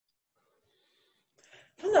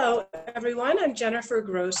Hello, everyone. I'm Jennifer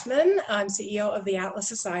Grossman. I'm CEO of the Atlas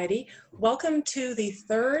Society. Welcome to the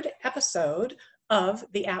third episode of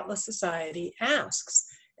the Atlas Society Asks.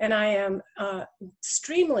 And I am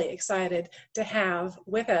extremely excited to have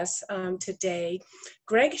with us today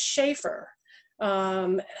Greg Shaffer,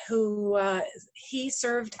 he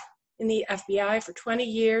served in the FBI for 20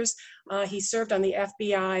 years. He served on the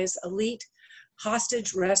FBI's elite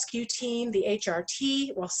hostage rescue team, the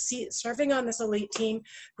HRT. While serving on this elite team,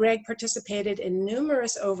 Greg participated in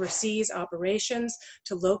numerous overseas operations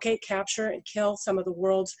to locate, capture, and kill some of the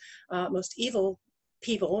world's most evil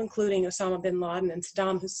people, including Osama bin Laden and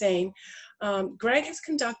Saddam Hussein. Greg has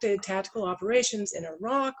conducted tactical operations in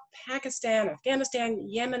Iraq, Pakistan, Afghanistan,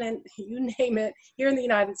 Yemen, and you name it, here in the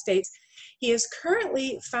United States. He is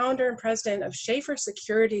currently founder and president of Shaffer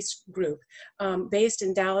Security Group, based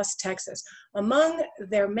in Dallas, Texas. Among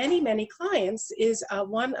their many, many clients is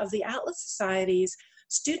one of the Atlas Society's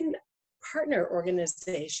student partner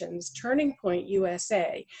organizations, Turning Point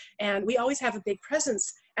USA. And we always have a big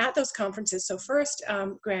presence at those conferences. So first,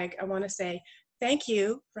 Greg, I want to say thank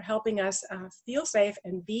you for helping us feel safe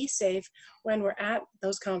and be safe when we're at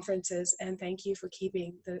those conferences. And thank you for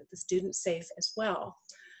keeping the students safe as well.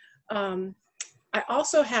 I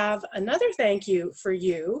also have another thank you for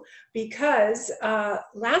you because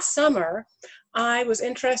last summer, I was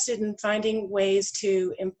interested in finding ways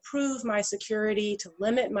to improve my security, to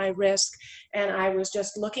limit my risk, and I was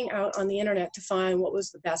just looking out on the internet to find what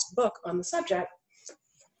was the best book on the subject.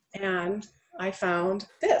 And I found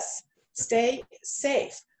this, Stay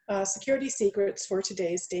Safe, Security Secrets for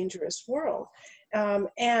Today's Dangerous World.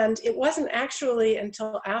 And it wasn't actually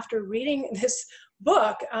until after reading this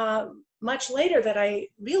book much later that I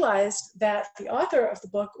realized that the author of the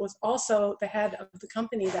book was also the head of the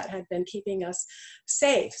company that had been keeping us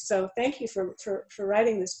safe. So thank you for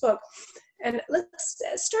writing this book. And let's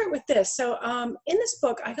start with this. So in this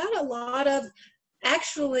book, I got a lot of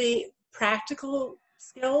actually practical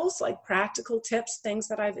skills, like practical tips, things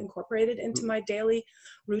that I've incorporated into my daily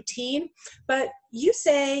routine. But you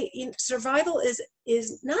say survival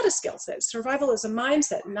is not a skill set. Survival is a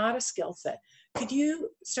mindset, not a skill set. Could you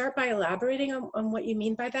start by elaborating on what you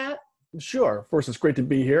mean by that? Sure. First, it's great to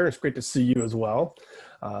be here. It's great to see you as well.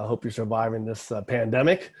 I hope you're surviving this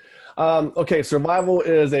pandemic. Okay, survival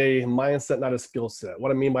is a mindset, not a skill set.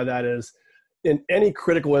 What I mean by that is in any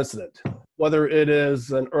critical incident, whether it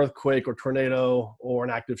is an earthquake or tornado or an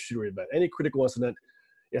active shooter event, any critical incident,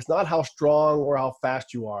 it's not how strong or how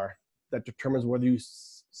fast you are that determines whether you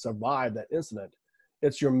survive that incident.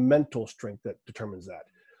 It's your mental strength that determines that.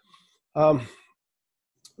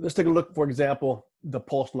 Let's take a look, for example, the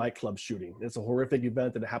Pulse nightclub shooting. It's a horrific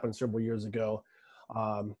event that happened several years ago.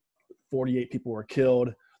 48 people were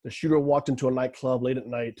killed. The shooter walked into a nightclub late at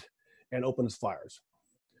night and opened his fires.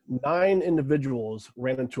 9 individuals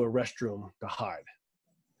ran into a restroom to hide.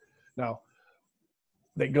 Now,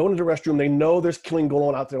 they go into the restroom. They know there's killing going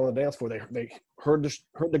on out there on the dance floor. They heard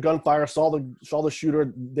the gunfire, saw the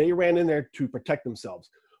shooter. They ran in there to protect themselves.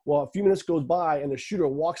 Well, a few minutes goes by and the shooter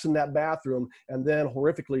walks in that bathroom and then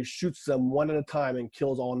horrifically shoots them one at a time and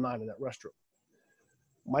kills all 9 in that restroom.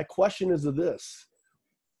 My question is this: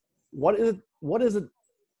 what is it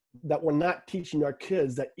that we're not teaching our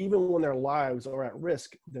kids that even when their lives are at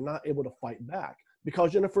risk, they're not able to fight back?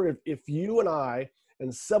 Because Jennifer, if you and I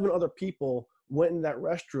and 7 other people went in that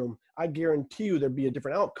restroom, I guarantee you there'd be a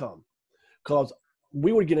different outcome. Because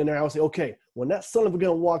we would get in there, I would say, okay, when that son of a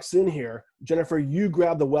gun walks in here, Jennifer, you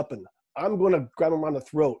grab the weapon. I'm going to grab him around the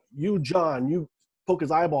throat. You, John, you poke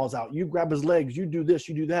his eyeballs out. You grab his legs. You do this,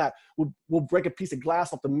 you do that. We'll break a piece of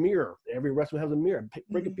glass off the mirror. Every restaurant has a mirror.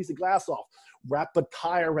 Break a piece of glass off. Wrap a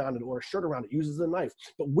tie around it or a shirt around it. Use it as a knife.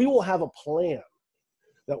 But we will have a plan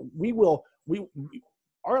that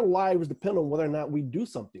our lives depend on whether or not we do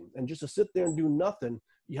something. And just to sit there and do nothing,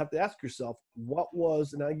 you have to ask yourself,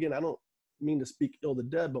 and again, I don't mean to speak ill the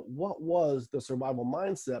dead, but what was the survival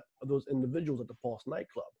mindset of those individuals at the Pulse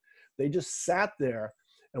nightclub? They just sat there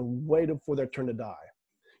and waited for their turn to die.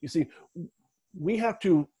 You see, we have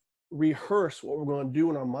to rehearse what we're going to do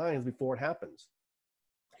in our minds before it happens.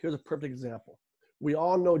 Here's a perfect example. We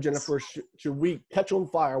all know, Jennifer, should we catch on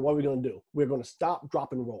fire, what are we going to do? We're going to stop,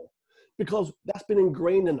 drop, and roll. Because that's been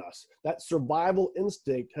ingrained in us. That survival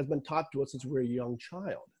instinct has been taught to us since we were a young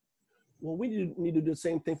child. Well, we need to do the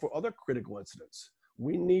same thing for other critical incidents.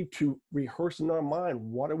 We need to rehearse in our mind,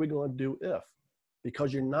 what are we going to do if?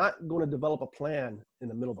 Because you're not going to develop a plan in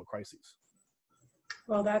the middle of a crisis.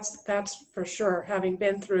 Well, that's for sure. Having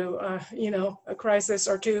been through, a crisis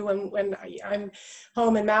or two, when I'm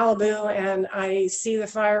home in Malibu and I see the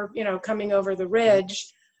fire, coming over the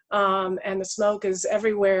ridge, and the smoke is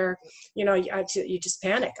everywhere, you just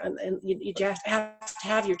panic, and you just have to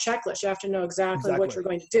have your checklist. You have to know exactly what you're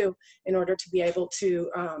going to do in order to be able to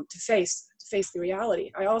face the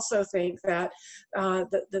reality. I also think that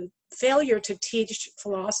the failure to teach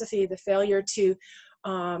philosophy, the failure to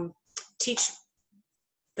teach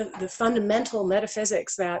the fundamental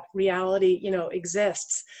metaphysics that reality,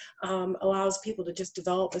 exists, allows people to just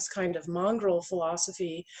develop this kind of mongrel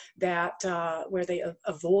philosophy that where they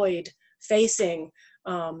avoid facing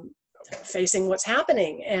what's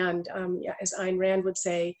happening. And as Ayn Rand would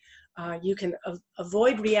say, you can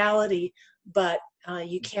avoid reality, but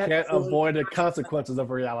you can't avoid the consequences of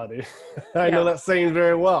reality. I know that saying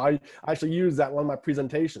very well. I actually use that in one of my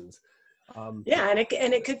presentations. And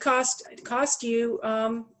it could cost you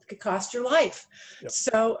could cost your life. Yep.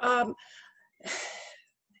 So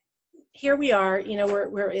here we are,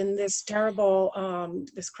 we're in this terrible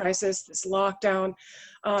this crisis, this lockdown,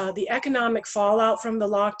 the economic fallout from the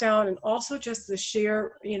lockdown, and also just the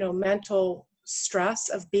sheer mental stress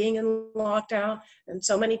of being in lockdown, and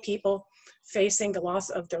so many people facing the loss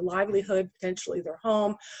of their livelihood, potentially their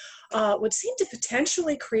home, would seem to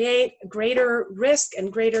potentially create greater risk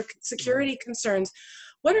and greater security concerns.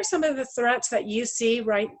 What are some of the threats that you see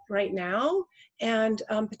right now, and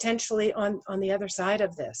potentially on the other side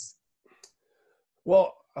of this?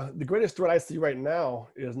 Well, the greatest threat I see right now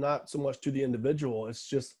is not so much to the individual, it's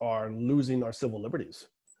just losing our civil liberties.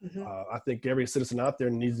 Mm-hmm. I think every citizen out there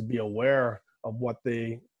needs to be aware of what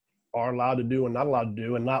they are allowed to do and not allowed to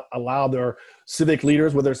do, and not allow their civic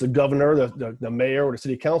leaders, whether it's the governor, the mayor, or the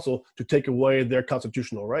city council, to take away their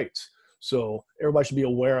constitutional rights. So everybody should be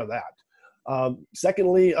aware of that.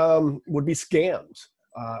 Secondly, would be scams.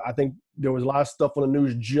 I think there was a lot of stuff on the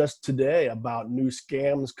news just today about new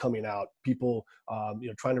scams coming out. People,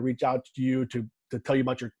 trying to reach out to you to tell you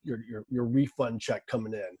about your refund check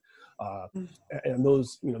coming in, and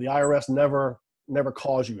those, the IRS never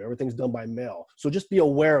calls you. Everything's done by mail. So just be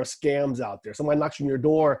aware of scams out there. Somebody knocks on your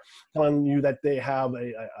door telling you that they have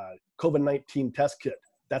a COVID-19 test kit.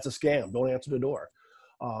 That's a scam. Don't answer the door.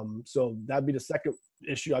 So that'd be the second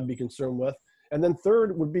issue I'd be concerned with. And then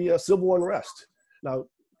third would be civil unrest. Now,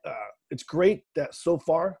 it's great that so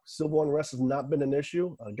far civil unrest has not been an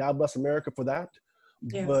issue. God bless America for that.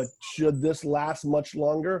 Yes. But should this last much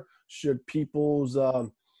longer? Should people's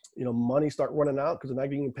money start running out because they're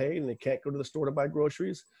not getting paid and they can't go to the store to buy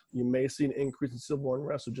groceries? You may see an increase in civil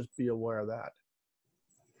unrest, so just be aware of that.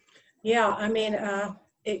 Yeah, I mean,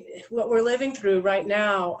 what we're living through right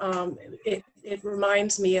now, it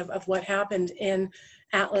reminds me of what happened in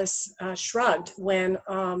Atlas Shrugged, when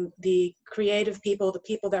the creative people, the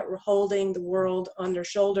people that were holding the world on their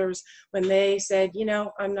shoulders, when they said,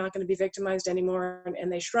 I'm not going to be victimized anymore,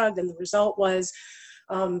 and they shrugged, and the result was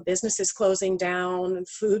businesses closing down and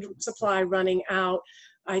food supply running out.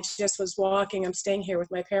 I just was walking, I'm staying here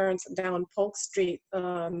with my parents down Polk Street,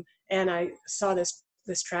 and I saw this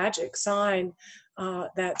tragic sign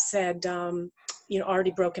that said,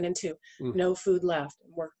 already broken into, no food left.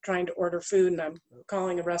 We're trying to order food, and I'm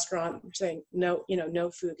calling a restaurant and saying,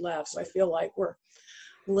 no food left. So I feel like we're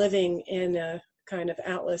living in a kind of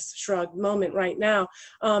Atlas Shrugged moment right now.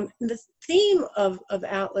 The theme of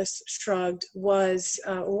Atlas Shrugged was,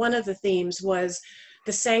 one of the themes was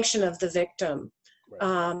the sanction of the victim.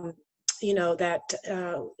 Right.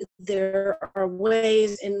 That there are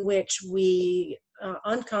ways in which we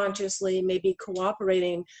unconsciously may be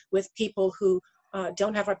cooperating with people who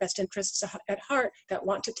don't have our best interests at heart, that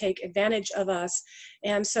want to take advantage of us.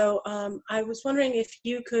 And so I was wondering if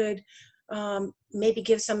you could maybe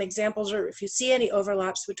give some examples, or if you see any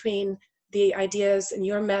overlaps between the ideas in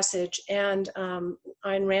your message and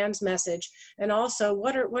Ayn Rand's message, and also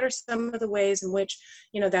what are some of the ways in which,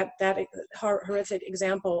 that horrific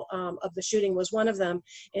example of the shooting was one of them,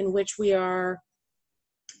 in which we are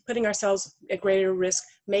putting ourselves at greater risk,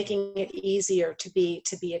 making it easier to be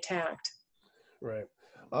attacked. Right.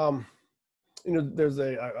 There's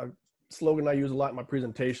a slogan I use a lot in my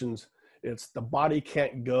presentations. It's the body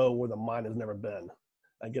can't go where the mind has never been.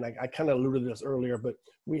 Again, I kind of alluded to this earlier, but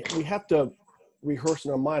we have to rehearse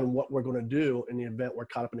in our mind what we're going to do in the event we're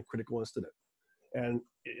caught up in a critical incident. And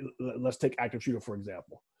let's take active shooter, for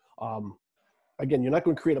example. Again, you're not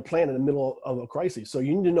going to create a plan in the middle of a crisis. So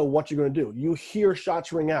you need to know what you're going to do. You hear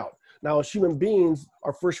shots ring out. Now, as human beings,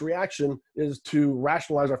 our first reaction is to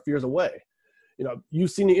rationalize our fears away.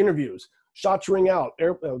 You've seen the interviews. Shots ring out.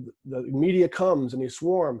 The media comes and they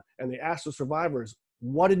swarm and they ask the survivors,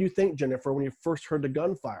 what did you think, Jennifer, when you first heard the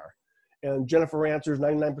gunfire? And Jennifer answers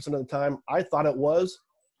 99% of the time, I thought it was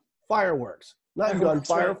fireworks. Not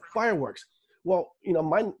gunfire, right. Fireworks. Well,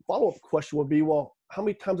 my follow-up question would be, well, how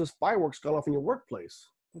many times has fireworks gone off in your workplace?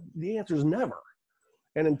 The answer is never.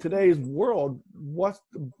 And in today's world, what's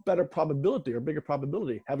the better probability or bigger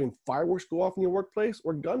probability? Having fireworks go off in your workplace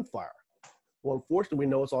or gunfire? Well, unfortunately, we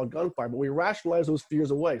know it's all gunfire, but we rationalize those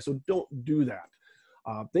fears away. So don't do that.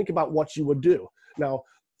 Think about what you would do. Now,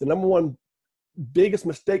 the number one biggest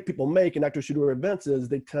mistake people make in active shooter events is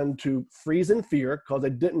they tend to freeze in fear because they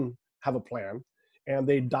didn't have a plan, and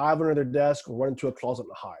they dive under their desk or run into a closet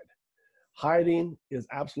and hide. Hiding is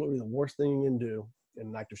absolutely the worst thing you can do in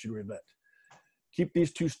an active shooter event. Keep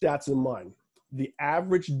these two stats in mind. The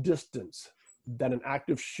average distance that an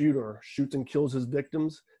active shooter shoots and kills his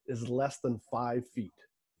victims is less than 5 feet.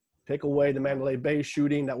 Take away the Mandalay Bay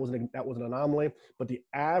shooting, that was an anomaly, but the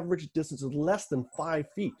average distance is less than 5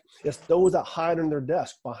 feet. It's those that hide in their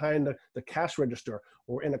desk, behind the cash register,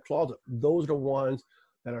 or in a closet. Those are the ones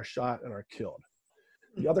that are shot and are killed.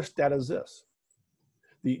 The other stat is this.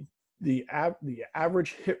 The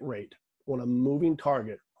average hit rate on a moving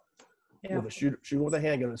target with a shooter with a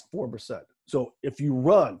handgun is 4%. So if you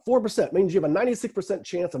run, 4% means you have a 96%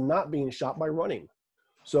 chance of not being shot by running.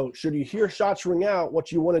 So should you hear shots ring out,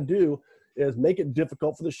 what you want to do is make it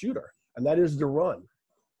difficult for the shooter, and that is to run.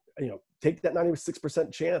 Take that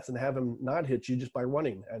 96% chance and have him not hit you just by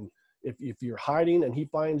running. And if you're hiding and he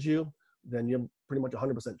finds you, then you have pretty much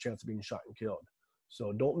 100% chance of being shot and killed.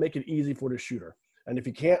 So don't make it easy for the shooter. And if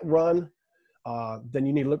you can't run, then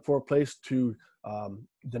you need to look for a place to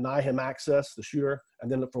deny him access, the shooter,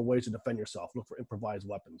 and then look for ways to defend yourself. Look for improvised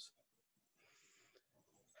weapons.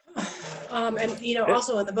 And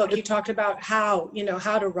also in the book, you talked about how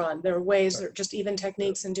to run. There are ways, or just even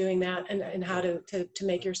techniques in doing that, and how to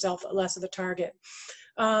make yourself less of a target.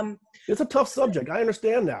 It's a tough subject. I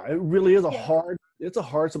understand that. It really is it's a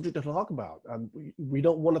hard subject to talk about. We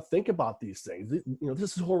don't want to think about these things.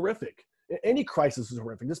 This is horrific. Any crisis is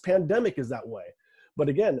horrific. This pandemic is that way. But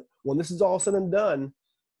again, when this is all said and done,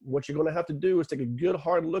 what you're going to have to do is take a good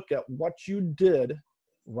hard look at what you did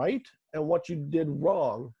right and what you did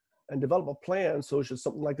wrong, and develop a plan so should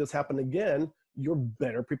something like this happen again, you're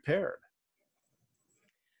better prepared.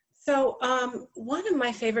 So one of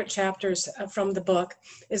my favorite chapters from the book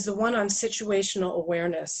is the one on situational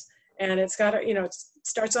awareness. And it's got, it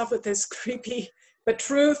starts off with this creepy but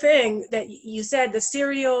true thing that you said: the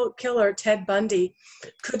serial killer Ted Bundy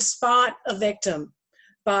could spot a victim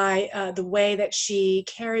by the way that she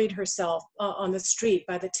carried herself on the street,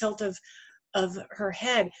 by the tilt of her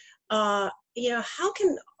head. How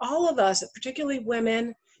can all of us, particularly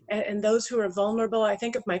women and those who are vulnerable — I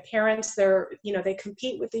think of my parents, they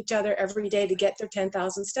compete with each other every day to get their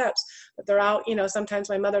 10,000 steps, but they're out, sometimes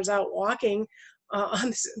my mother's out walking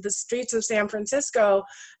on the streets of San Francisco.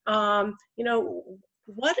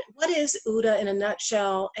 What is UDA in a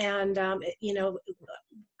nutshell? And,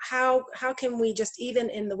 how can we just, even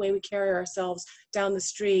in the way we carry ourselves down the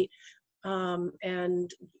street,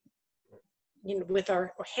 and with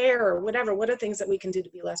our hair or whatever, what are things that we can do to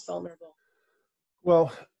be less vulnerable?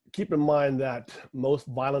 Well, keep in mind that most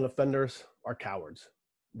violent offenders are cowards.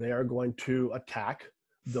 They are going to attack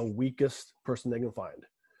the weakest person they can find.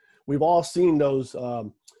 We've all seen those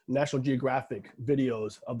National Geographic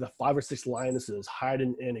videos of the 5 or 6 lionesses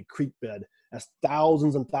hiding in a creek bed as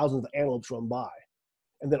thousands and thousands of antelopes run by.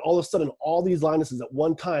 And then all of a sudden, all these lionesses at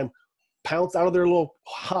one time pounce out of their little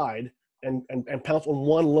hide and pounce on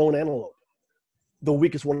one lone antelope, the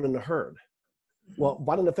weakest one in the herd. Well,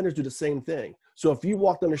 violent offenders do the same thing. So if you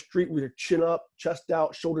walk down the street with your chin up, chest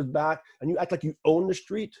out, shoulders back, and you act like you own the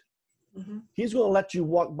street, he's going to let you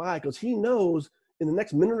walk by, because he knows in the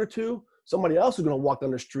next minute or two, somebody else is going to walk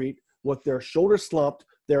down the street with their shoulders slumped,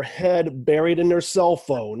 their head buried in their cell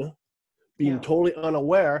phone, being totally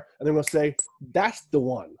unaware, and they're going to say, that's the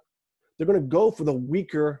one. They're going to go for the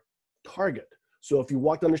weaker target. So if you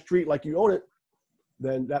walk down the street like you own it,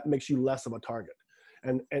 then that makes you less of a target.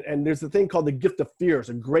 And there's a thing called The Gift of Fear. It's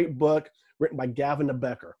a great book written by Gavin de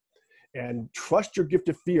Becker. And trust your gift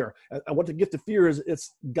of fear. And what the gift of fear is,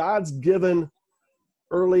 it's God's given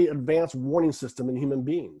early advanced warning system in human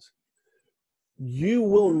beings. You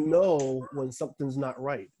will know when something's not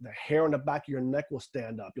right. The hair on the back of your neck will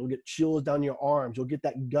stand up. You'll get chills down your arms. You'll get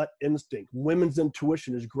that gut instinct. Women's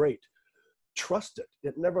intuition is great. Trust it.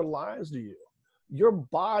 It never lies to you. Your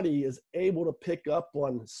body is able to pick up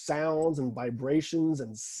on sounds and vibrations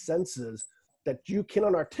and senses that you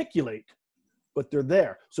cannot articulate, but they're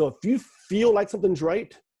there. So if you feel like something's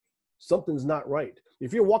right, something's not right.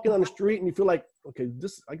 If you're walking on the street and you feel like, okay,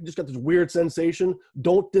 I just got this weird sensation,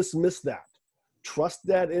 don't dismiss that. Trust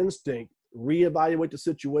that instinct, reevaluate the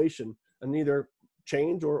situation, and either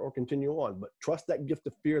change or continue on. But trust that gift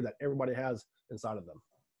of fear that everybody has inside of them.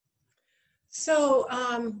 So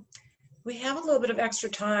we have a little bit of extra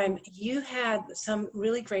time. You had some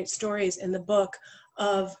really great stories in the book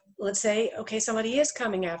of, let's say, okay, somebody is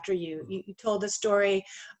coming after you. You told the story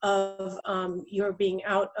of you're being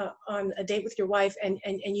out on a date with your wife, and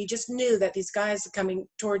you just knew that these guys coming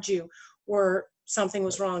towards you were, something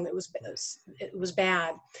was wrong. It was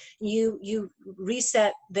bad. You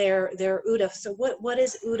reset their UDA. So what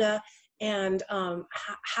is UDA, and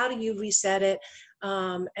how do you reset it?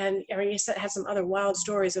 And you had some other wild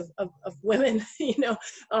stories of women,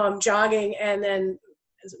 jogging and then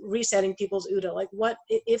resetting people's UDA. Like, what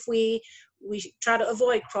if we try to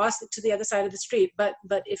avoid cross to the other side of the street, but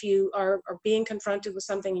if you are being confronted with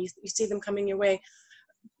something, you see them coming your way,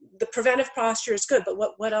 the preventive posture is good, but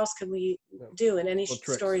what else can we do? And any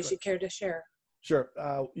stories you care to share? Sure.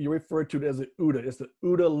 You refer to it as the UDA. It's the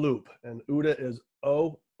UDA loop, and UDA is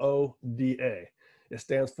OODA. It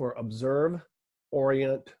stands for observe,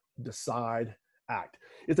 orient, decide, act.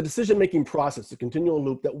 It's a decision-making process, a continual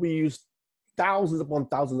loop that we use thousands upon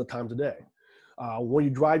thousands of times a day. When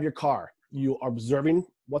you drive your car, you are observing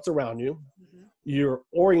what's around you. Mm-hmm. You're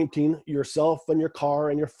orienting yourself and your car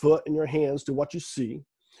and your foot and your hands to what you see.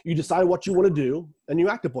 You decide what you want to do, and you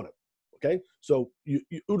act upon it. Okay, so you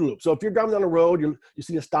OODA loop. So if you're driving down the road, you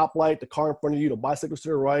see a stoplight, the car in front of you, the bicyclist to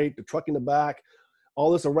the right, the truck in the back,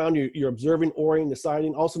 all this around you, you're observing, orienting,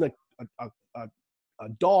 deciding. All of a sudden, a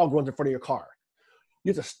dog runs in front of your car. You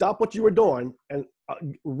have to stop what you were doing and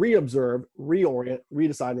re-observe, reorient,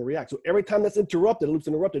 redecide, and react. So every time that's interrupted, the loop's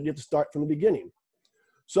interrupted, you have to start from the beginning.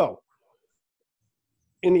 So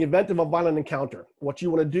in the event of a violent encounter, what you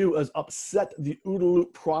want to do is upset the OODA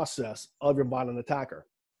loop process of your violent attacker.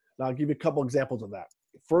 Now, I'll give you a couple examples of that.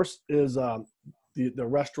 First is the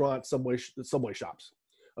restaurant, Subway shops.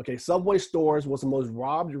 Okay, Subway stores was the most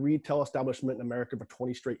robbed retail establishment in America for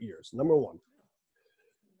 20 straight years. Number one.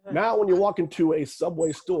 Now, when you walk into a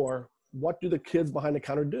Subway store, what do the kids behind the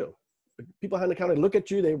counter do? The people behind the counter look at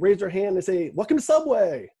you, they raise their hand, they say, "Welcome to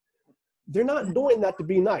Subway." They're not doing that to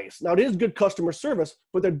be nice. Now, it is good customer service,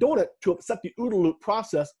 but they're doing it to upset the OODA loop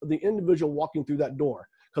process of the individual walking through that door.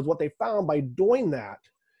 Because what they found by doing that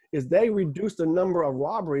is they reduced the number of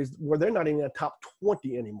robberies where they're not even in the top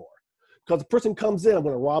 20 anymore. Because the person comes in, I'm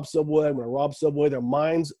going to rob Subway, their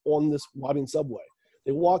mind's on this robbing Subway.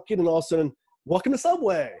 They walk in and all of a sudden, "Welcome to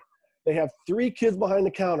Subway." They have 3 kids behind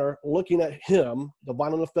the counter looking at him, the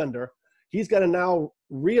violent offender. He's got to now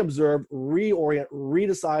re-observe, reorient,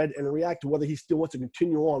 redecide, and react to whether he still wants to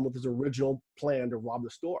continue on with his original plan to rob the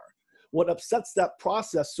store. What upsets that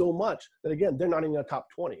process so much that, again, they're not in the top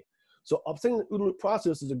 20. So upsetting the OODA loop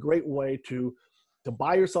process is a great way to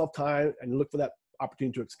buy yourself time and look for that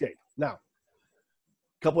opportunity to escape. Now,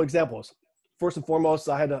 a couple examples. First and foremost,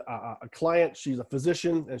 I had a client. She's a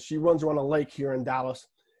physician, and she runs around a lake here in Dallas.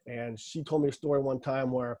 And she told me a story one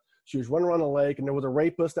time where she was running around a lake, and there was a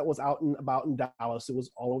rapist that was out and about in Dallas. It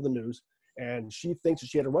was all over the news. And she thinks that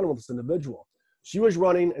she had to run with this individual. She was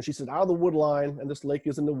running, and she said, out of the wood line, and this lake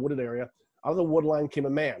is in the wooded area, out of the wood line came a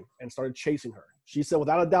man and started chasing her. She said,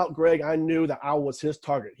 "Without a doubt, Greg, I knew that I was his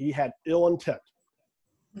target. He had ill intent."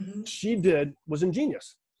 Mm-hmm. She was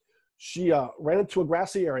ingenious. She ran into a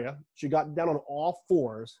grassy area. She got down on all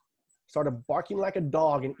fours, started barking like a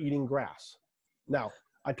dog and eating grass. Now,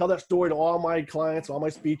 I tell that story to all my clients, all my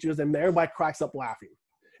speeches, and everybody cracks up laughing.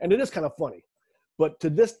 And it is kind of funny. But to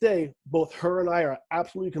this day, both her and I are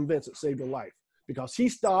absolutely convinced it saved her life, because he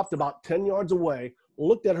stopped about 10 yards away,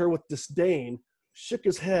 looked at her with disdain, shook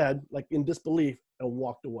his head like in disbelief, and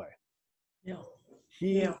walked away. Yeah.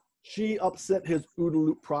 She upset his OODA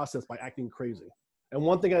loop process by acting crazy. And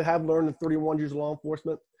one thing I have learned in 31 years of law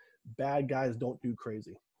enforcement, bad guys don't do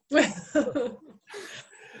crazy.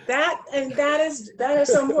 That is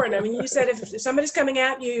so important. I mean, you said if somebody's coming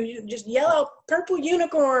at you, you just yell out "purple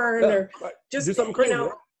unicorn," or just do something crazy.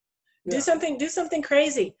 Do something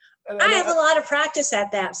crazy. I have a lot of practice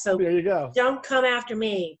at that, so there you go. Don't come after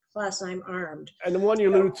me. Plus, I'm armed. And the one you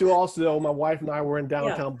alluded to also, my wife and I were in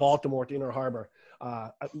downtown Baltimore at Inner Harbor.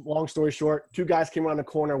 Long story short, 2 guys came around the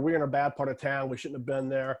corner. We were in a bad part of town. We shouldn't have been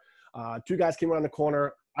there. 2 guys came around the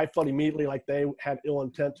corner. I felt immediately like they had ill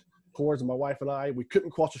intent towards my wife and I. We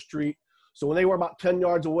couldn't cross the street. So when they were about 10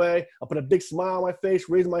 yards away, I put a big smile on my face,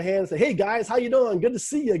 raised my hand and said, "Hey guys, how you doing? Good to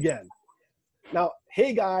see you again." Now,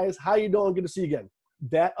 "Hey guys, how you doing? Good to see you again."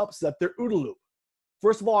 That upset their OODA loop.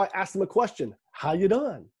 First of all, I asked them a question. "How you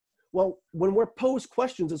doing?" Well, when we're posed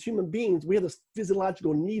questions as human beings, we have this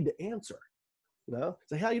physiological need to answer.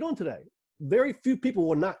 Say, "How you doing today?" Very few people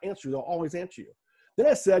will not answer you. They'll always answer you. Then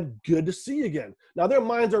I said, "Good to see you again." Now their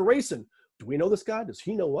minds are racing. Do we know this guy? Does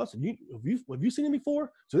he know us? Have you seen him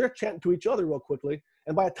before? So they're chatting to each other real quickly.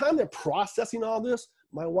 And by the time they're processing all this,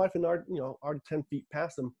 my wife and our, already 10 feet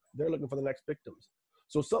past them, they're looking for the next victims.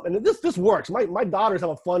 So and this works. My daughters have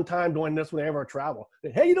a fun time doing this when they ever travel.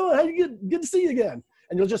 Hey, you know, how you good to see you again.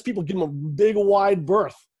 And you'll just people give them a big wide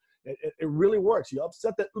berth. It really works. You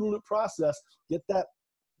upset that OODA loop process, get that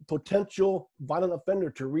potential violent offender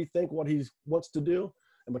to rethink what he wants to do.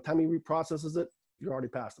 And by the time he reprocesses it, you're already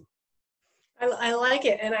past him. I like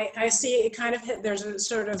it, and I see it kind of there's a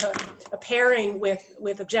sort of a pairing with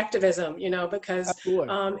objectivism, you know, because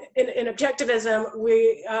in objectivism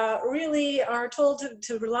we really are told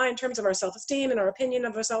to rely in terms of our self-esteem and our opinion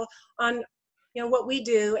of ourselves on, you know, what we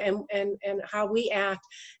do and how we act,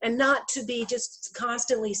 and not to be just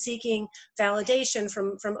constantly seeking validation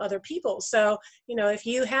from other people. So, you know, if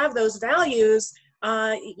you have those values,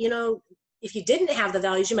 you know, if you didn't have the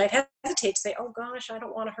values, you might hesitate to say, oh gosh, I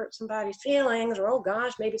don't want to hurt somebody's feelings, or oh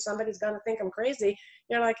gosh, maybe somebody's going to think I'm crazy.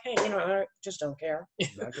 You're like, hey, you know, I just don't care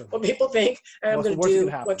Exactly. what people think. I'm going to do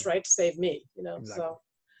what's right to save me, you know. Exactly.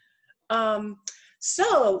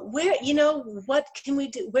 So where, you know, what can we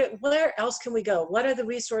do? Where else can we go? What are the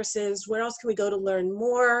resources? Where else can we go to learn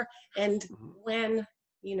more? And when,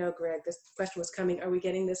 you know, Greg, this question was coming, are we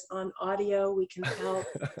getting this on audio? We can help.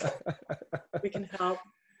 We can help.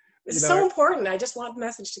 It's so important. I just want the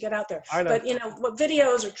message to get out there. I know. But, you know, what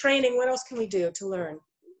videos or training, what else can we do to learn?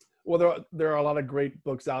 Well, there are a lot of great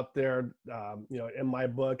books out there. You know, in my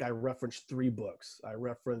book, I reference 3 books. I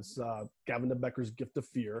reference Gavin de Becker's Gift of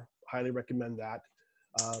Fear. Highly recommend that.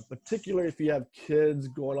 Particularly if you have kids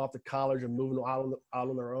going off to college and moving out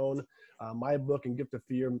on their own. My book and Gift of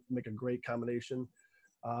Fear make a great combination.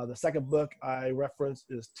 The second book I reference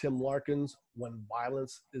is Tim Larkin's When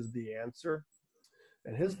Violence is the Answer.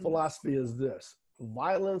 And his philosophy is this: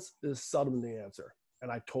 violence is seldom the answer.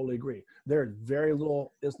 And I totally agree. There are very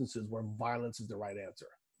little instances where violence is the right answer.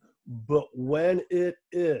 But when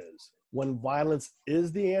violence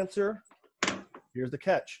is the answer, here's the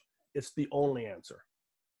catch: it's the only answer.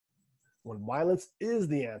 When violence is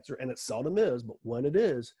the answer, and it seldom is, but when it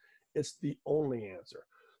is, it's the only answer.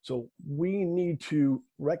 So we need to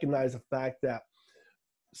recognize the fact that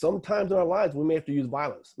sometimes in our lives, we may have to use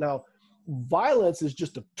violence. Now, violence is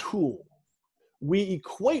just a tool. We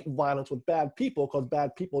equate violence with bad people because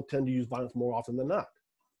bad people tend to use violence more often than not.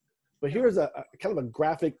 But here's a kind of a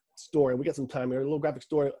graphic story. We got some time here, a little graphic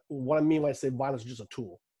story. What I mean when I say violence is just a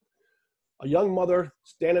tool. A young mother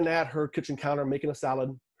standing at her kitchen counter making a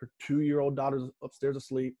salad. Her 2-year-old daughter's upstairs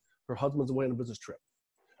asleep. Her husband's away on a business trip.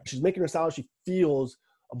 She's making her salad. She feels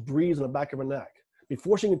a breeze on the back of her neck.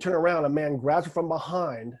 Before she can turn around, a man grabs her from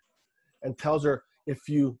behind and tells her, if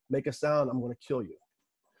you make a sound, I'm going to kill you.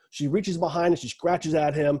 She reaches behind and she scratches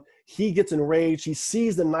at him. He gets enraged. He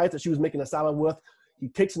sees the knife that she was making a salad with. He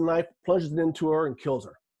takes the knife, plunges it into her, and kills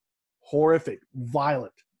her. Horrific,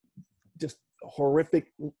 violent, just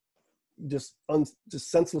horrific, just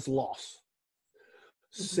senseless loss.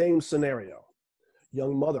 Same scenario.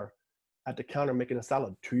 Young mother at the counter making a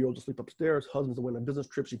salad. 2-year-old asleep upstairs. Husband's away on a business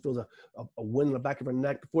trip. She feels a wind in the back of her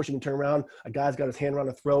neck. Before she can turn around, a guy's got his hand around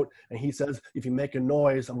her throat, and he says, if you make a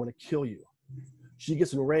noise, I'm going to kill you. She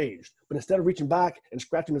gets enraged. But instead of reaching back and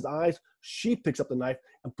scratching his eyes, she picks up the knife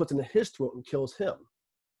and puts it in his throat and kills him.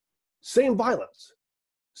 Same violence.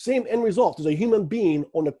 Same end result. There's a human being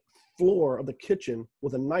on the floor of the kitchen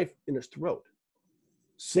with a knife in his throat.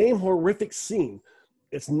 Same horrific scene.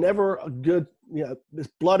 It's never a good, you know, there's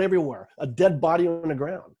blood everywhere, a dead body on the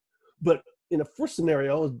ground. But in the first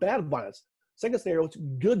scenario, it's bad violence. Second scenario, it's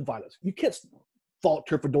good violence. You can't fault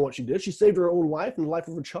her for doing what she did. She saved her own life and the life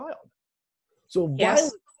of her child. So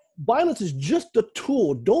Yes. violence is just a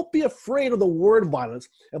tool. Don't be afraid of the word violence.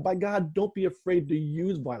 And by God, don't be afraid to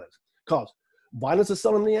use violence. Because violence is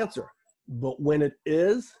seldom the answer. But when it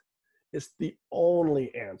is, it's the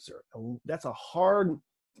only answer. And that's a hard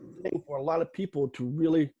thing for a lot of people to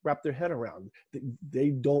really wrap their head around. They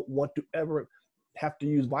don't want to ever have to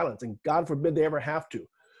use violence, and God forbid they ever have to.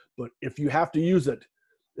 But if you have to use it,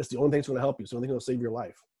 it's the only thing that's going to help you. It's the only thing that's going to save your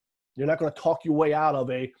life. You're not going to talk your way out of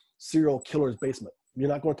a serial killer's basement. You're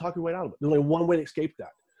not going to talk your way out of it. There's only one way to escape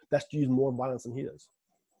that. That's to use more violence than he is.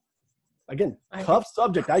 Again, tough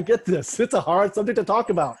subject. I get this. It's a hard subject to talk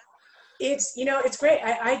about. It's, you know, it's great.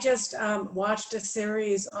 I just watched a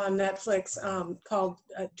series on Netflix called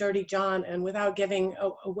Dirty John, and without giving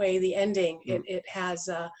away the ending, it has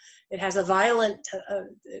a violent.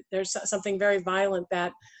 There's something very violent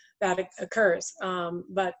that occurs.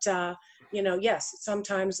 But you know, yes,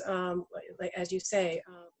 sometimes, like as you say,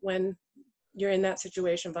 when you're in that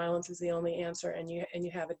situation, violence is the only answer, and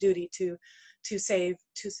you have a duty to save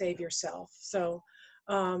yourself. So,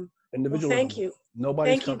 well, thank you.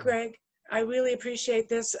 Thank you, Greg. I really appreciate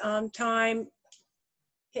this time.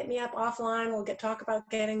 Hit me up offline. We'll talk about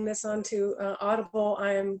getting this onto Audible.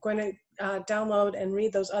 I am going to download and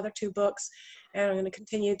read those other 2 books, and I'm going to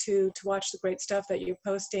continue to watch the great stuff that you're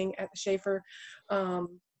posting at the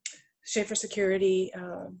Shaffer Security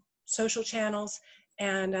social channels.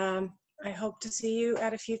 And I hope to see you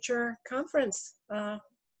at a future conference.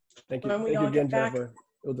 Thank you. When we Thank you all again, get back Jennifer.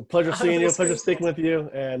 It was a pleasure out of seeing you, this pleasure space. speaking with you.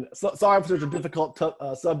 And sorry for such a difficult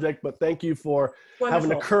subject, but thank you for having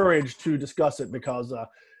the Wonderful. courage to discuss it, because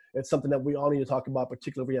it's something that we all need to talk about,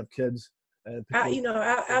 particularly if we have kids. And You know,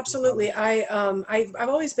 absolutely. I've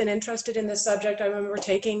always been interested in this subject. I remember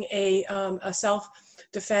taking a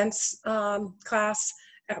self-defense class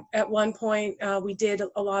at one point. We did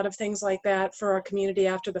a lot of things like that for our community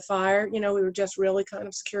after the fire. You know, we were just really kind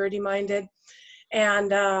of security minded,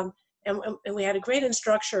 and we had a great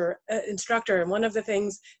instructor. And one of the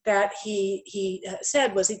things that he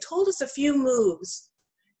said was, he told us a few moves.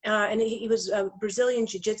 And he was a Brazilian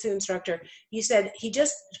jiu-jitsu instructor. He said, he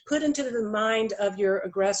just put into the mind of your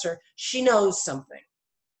aggressor, she knows something.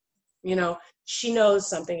 You know, she knows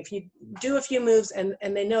something. If you do a few moves and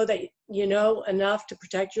they know that you know enough to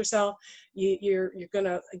protect yourself, you're going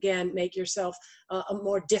to, again, make yourself a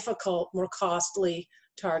more difficult, more costly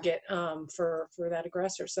target for that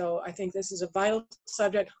aggressor. So I think this is a vital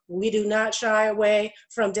subject. We do not shy away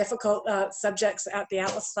from difficult subjects at the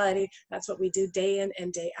Atlas Society. That's what we do day in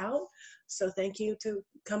and day out. So thank you to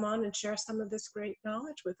come on and share some of this great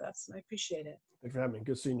knowledge with us. I appreciate it. Thanks for having me.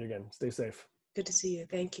 Good seeing you again. Stay safe. Good to see you.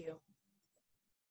 Thank you.